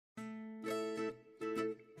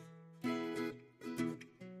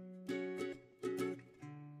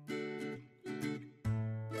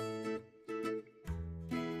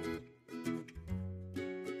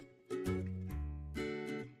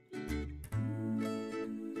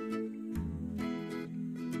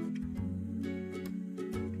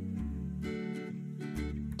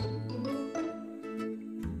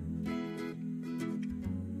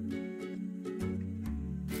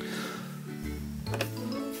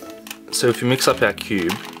So if we mix up our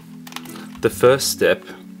cube, the first step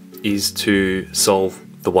is to solve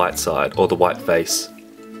the white side or the white face.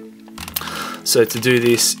 So to do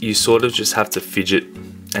this, you sort of just have to fidget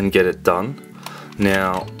and get it done.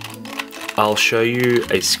 Now, I'll show you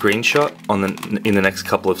a screenshot in the next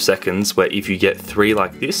couple of seconds where if you get 3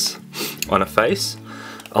 like this on a face,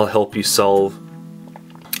 I'll help you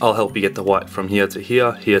get the white from here to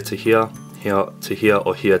here, here to here, here to here,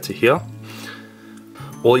 or here to here.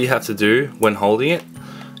 All you have to do when holding it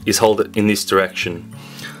is hold it in this direction.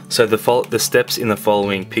 So the steps in the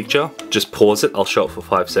following picture, just pause it, I'll show it for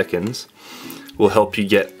 5 seconds, will help you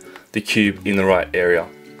get the cube in the right area.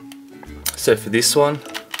 So for this one,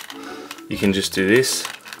 you can just do this.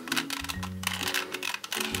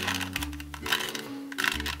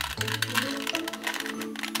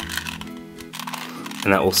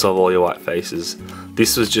 And that will solve all your white faces.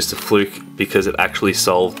 This was just a fluke because it actually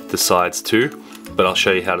solved the sides too, but I'll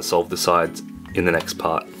show you how to solve the sides in the next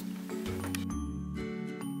part.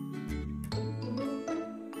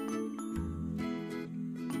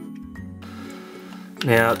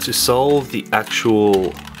 Now, to solve the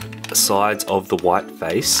actual sides of the white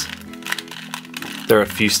face, there are a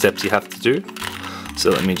few steps you have to do. So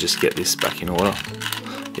let me just get this back in order.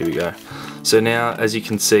 Here we go. So now, as you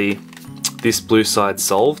can see, this blue side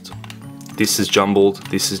solved. This is jumbled,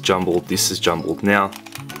 this is jumbled, this is jumbled. Now,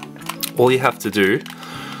 all you have to do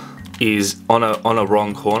is on a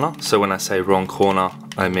wrong corner. So when I say wrong corner,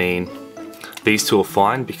 I mean these two are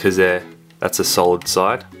fine because that's a solid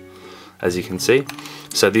side, as you can see.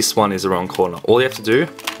 So this one is the wrong corner. All you have to do,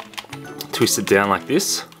 twist it down like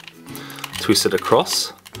this, twist it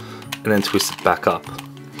across, and then twist it back up.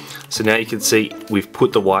 So now you can see we've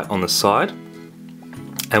put the white on the side,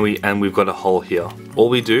 and we've got a hole here. All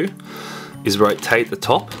we do is rotate the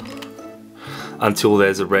top until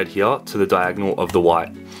there's a red here to the diagonal of the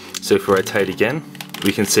white. So if we rotate again,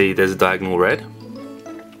 we can see there's a diagonal red,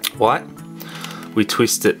 white. We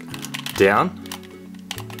twist it down,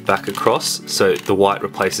 back across, so the white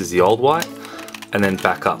replaces the old white, and then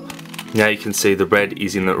back up. Now you can see the red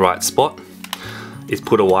is in the right spot. It's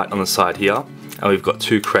put a white on the side here, and we've got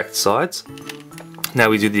 2 correct sides. Now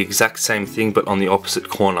we do the exact same thing but on the opposite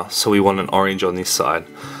corner, so we want an orange on this side.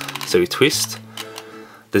 So we twist,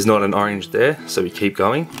 there's not an orange there, so we keep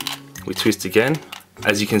going. We twist again.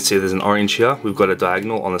 As you can see, there's an orange here. We've got a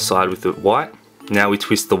diagonal on the side with the white. Now we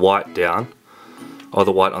twist the white down, or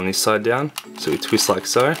the white on this side down. So we twist like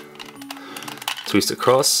so, twist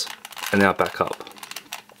across, and now back up.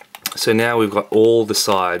 So now we've got all the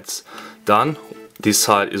sides done. This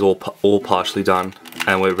side is all partially done,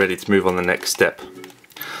 and we're ready to move on to the next step.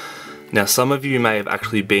 Now, some of you may have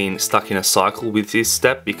actually been stuck in a cycle with this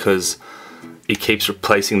step because it keeps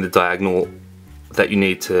replacing the diagonal that you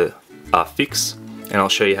need to fix, and I'll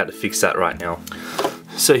show you how to fix that right now.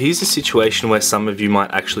 So here's a situation where some of you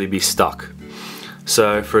might actually be stuck.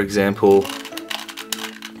 So for example,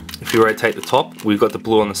 if we rotate the top, we've got the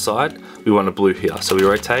blue on the side, we want a blue here. So we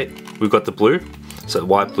rotate, we've got the blue, so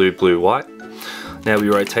white, blue, blue, white. Now we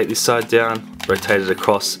rotate this side down, rotate it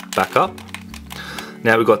across, back up.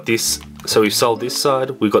 Now we've got this, so we've solved this side,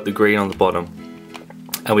 we've got the green on the bottom.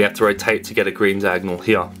 And we have to rotate to get a green diagonal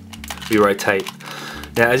here. We rotate.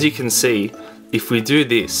 Now as you can see, if we do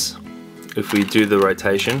this, if we do the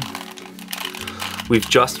rotation, we've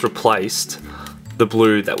just replaced the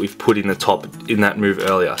blue that we've put in the top in that move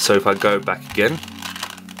earlier. So if I go back again,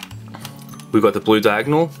 we've got the blue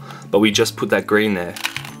diagonal, but we just put that green there,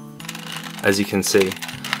 as you can see.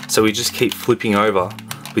 So we just keep flipping over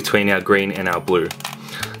between our green and our blue.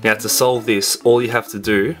 Now to solve this, all you have to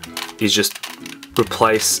do is just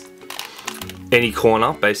replace any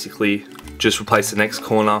corner, basically just replace the next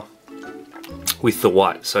corner with the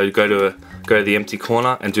white. So go to the empty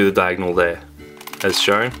corner and do the diagonal there, as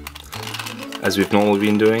shown, as we've normally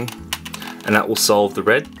been doing, and that will solve the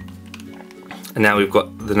red. And now we've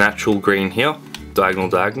got the natural green here, diagonal,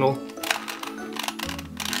 diagonal,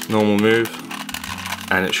 normal move,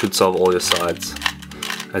 and it should solve all your sides,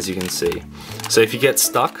 as you can see. So if you get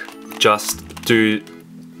stuck, just do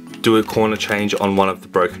a corner change on one of the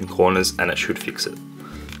broken corners and it should fix it.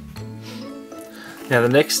 Now the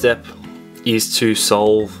next step is to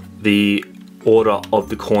solve the order of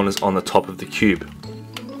the corners on the top of the cube.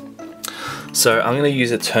 So I'm going to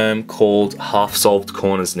use a term called half-solved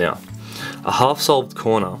corners now. A half-solved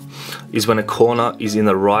corner is when a corner is in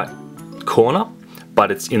the right corner,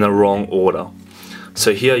 but it's in the wrong order.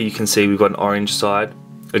 So here you can see we've got an orange side,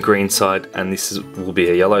 a green side, and this will be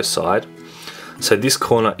a yellow side. So this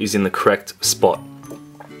corner is in the correct spot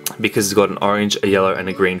because it's got an orange, a yellow, and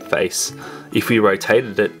a green face. If we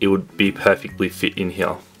rotated it, it would be perfectly fit in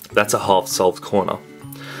here, That's a half solved corner.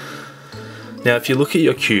 Now if you look at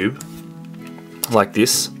your cube like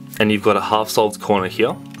this, and you've got a half solved corner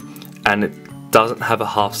here, and it doesn't have a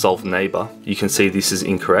half solved neighbor, you can see this is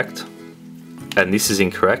incorrect, and this is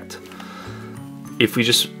incorrect. If we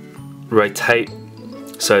just rotate,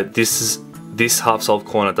 so this half solved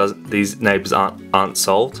corner these neighbors aren't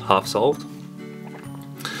solved, half solved.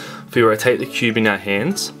 If we rotate the cube in our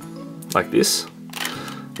hands like this,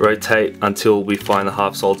 rotate until we find the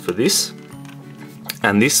half solved for this,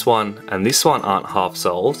 and this one aren't half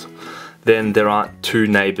solved, then there aren't two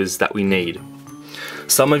neighbors that we need.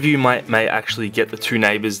 Some of you may actually get the two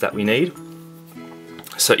neighbors that we need.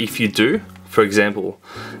 So if you do, for example,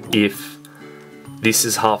 if this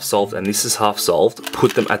is half solved and this is half solved,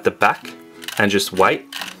 put them at the back and just wait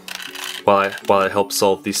while I help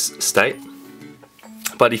solve this state.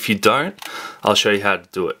 But if you don't, I'll show you how to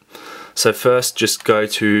do it. So first, just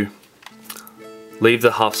leave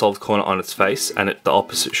the half solved corner on its face, and the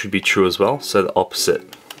opposite should be true as well. So the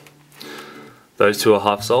opposite. Those two are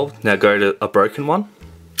half solved. Now go to a broken one,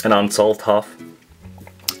 an unsolved half,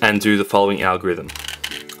 and do the following algorithm.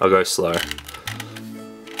 I'll go slow.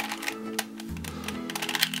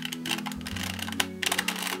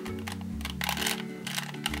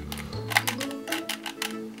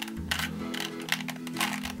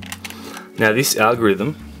 Now this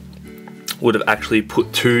algorithm would have actually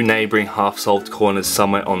put two neighboring half solved corners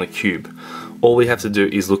somewhere on the cube. All we have to do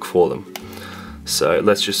is look for them. So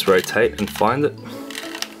let's just rotate and find it.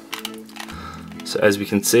 So as we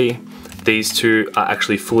can see, these two are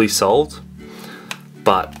actually fully solved,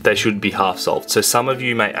 but they should be half solved. So some of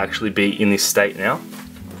you may actually be in this state now,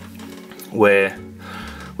 where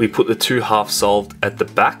we put the two half solved at the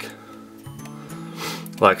back,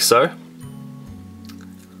 like so.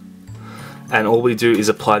 And all we do is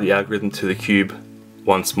apply the algorithm to the cube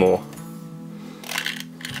once more.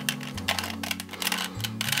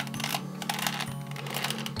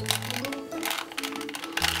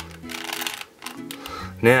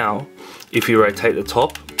 Now, if you rotate the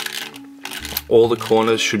top, all the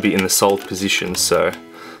corners should be in the solved position. So,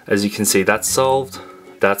 as you can see, that's solved,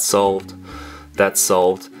 that's solved, that's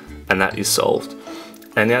solved, and that is solved.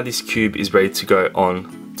 And now this cube is ready to go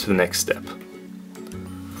on to the next step.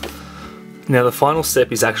 Now the final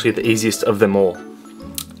step is actually the easiest of them all.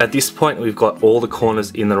 At this point we've got all the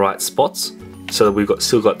corners in the right spots, so that we've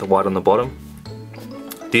still got the white on the bottom.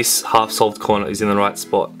 This half solved corner is in the right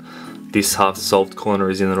spot. This half solved corner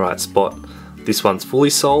is in the right spot. This one's fully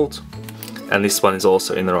solved, and this one is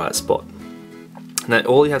also in the right spot. Now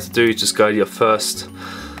all you have to do is just go to your first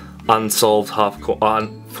fully solved half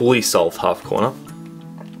corner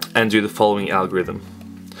and do the following algorithm.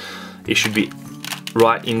 It should be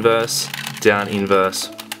right inverse, down inverse,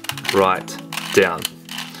 right, down.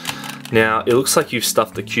 Now it looks like you've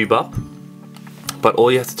stuffed the cube up, but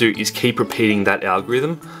all you have to do is keep repeating that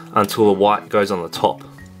algorithm until the white goes on the top.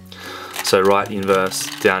 So right inverse,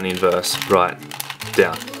 right,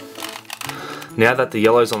 down. Now that the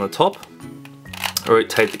yellow's on the top,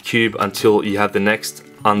 rotate the cube until you have the next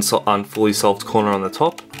unfully solved corner on the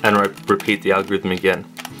top, and repeat the algorithm again.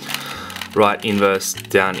 Right inverse,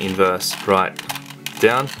 right,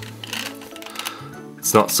 down.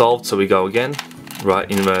 It's not solved, so we go again. Right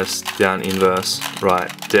inverse,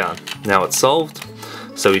 right, down. Now it's solved,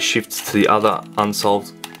 so we shift to the other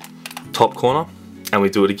unsolved top corner, and we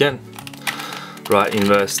do it again. Right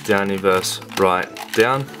inverse, right,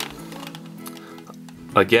 down.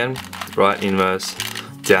 Again, right inverse,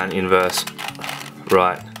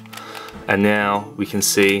 right. And now we can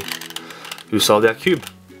see we've solved our cube.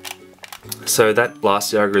 So that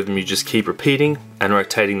last algorithm you just keep repeating and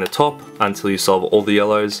rotating the top until you solve all the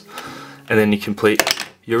yellows, and then you complete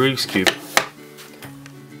your Rubik's Cube.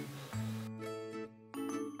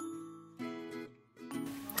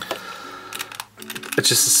 I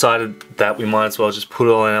just decided that we might as well just put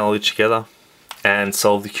all our knowledge together and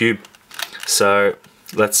solve the cube. So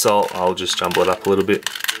let's solve, I'll just jumble it up a little bit.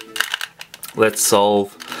 Let's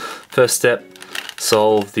solve, first step,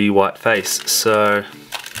 solve the white face. So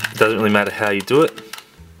it doesn't really matter how you do it.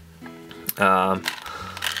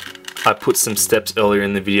 I put some steps earlier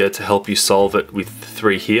in the video to help you solve it with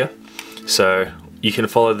 3 here. So you can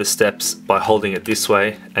follow the steps by holding it this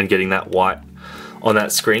way and getting that white on that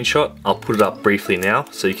screenshot. I'll put it up briefly now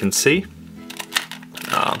so you can see.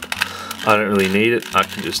 I don't really need it, I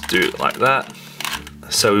can just do it like that.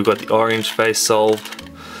 So we've got the orange face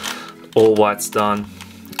solved, all white's done.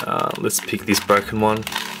 Let's pick this broken one.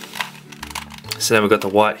 So now we've got the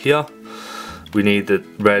white here. We need the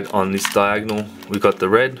red on this diagonal. We've got the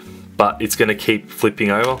red, but it's going to keep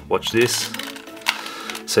flipping over. Watch this.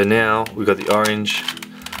 So now we've got the orange,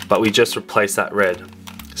 but we just replaced that red.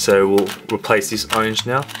 So we'll replace this orange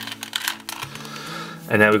now.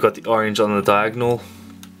 And now we've got the orange on the diagonal.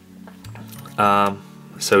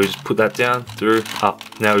 So we just put that down, through, up.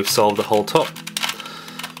 Now we've solved the whole top.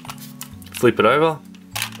 Flip it over.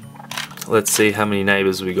 Let's see how many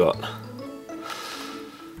neighbors we got.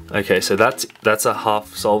 Okay, so that's a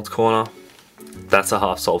half solved corner. That's a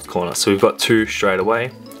half solved corner. So we've got 2 straight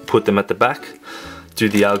away. Put them at the back. Do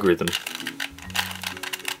the algorithm.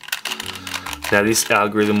 Now this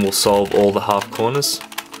algorithm will solve all the half corners.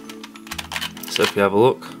 So if you have a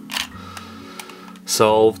look,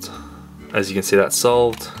 solved. As you can see, that's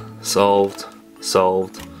solved, solved,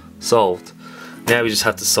 solved, solved. Now we just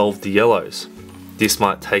have to solve the yellows. This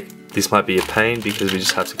might be a pain because we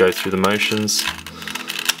just have to go through the motions.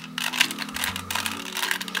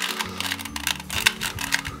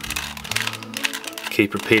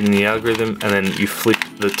 Keep repeating the algorithm, and then you flip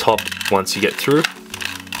the top once you get through.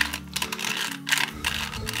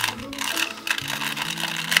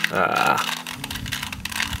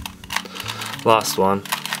 Last one.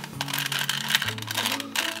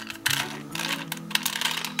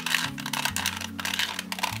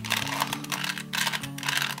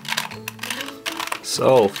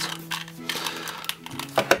 Solved.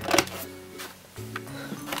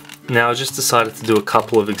 Now I just decided to do a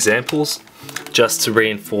couple of examples just to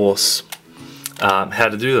reinforce how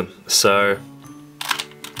to do them. So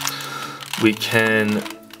we can,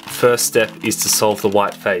 first step is to solve the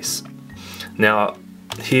white face. Now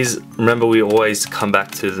remember we always come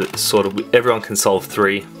back to the sort of, everyone can solve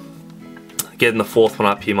 3. Getting the 4th one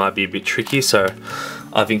up here might be a bit tricky, so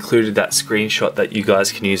I've included that screenshot that you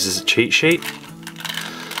guys can use as a cheat sheet.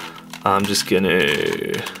 I'm just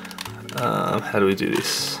gonna, how do we do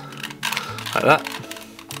this? Like that.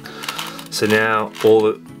 So now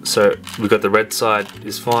so we've got the red side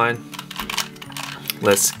is fine.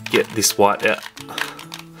 Let's get this white out.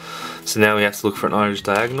 So now we have to look for an orange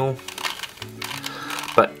diagonal.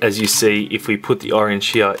 But as you see, if we put the orange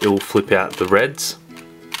here, it will flip out the reds,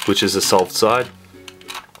 which is a solved side.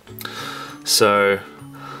 So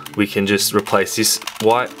we can just replace this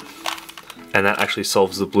white, and that actually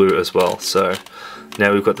solves the blue as well. So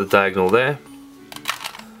now we've got the diagonal there.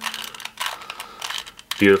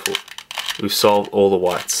 Beautiful. We've solved all the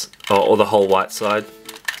whites, or the whole white side.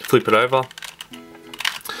 Flip it over.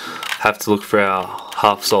 Have to look for our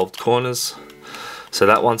half solved corners. So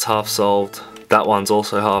that one's half solved. That one's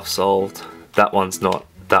also half solved. That one's not.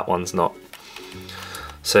 That one's not.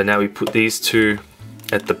 So now we put these 2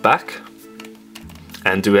 at the back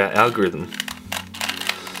and do our algorithm.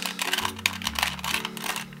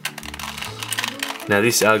 Now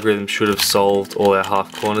this algorithm should have solved all our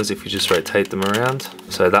half corners if you just rotate them around.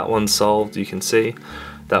 So that one's solved, you can see.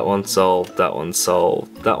 That one's solved, that one's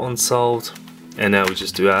solved, that one's solved. And now we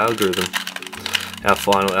just do our algorithm. Our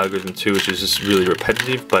final algorithm 2, which is just really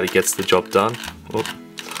repetitive, but it gets the job done. Oop.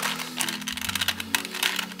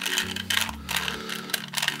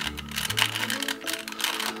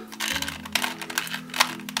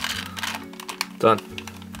 Done.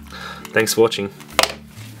 Thanks for watching.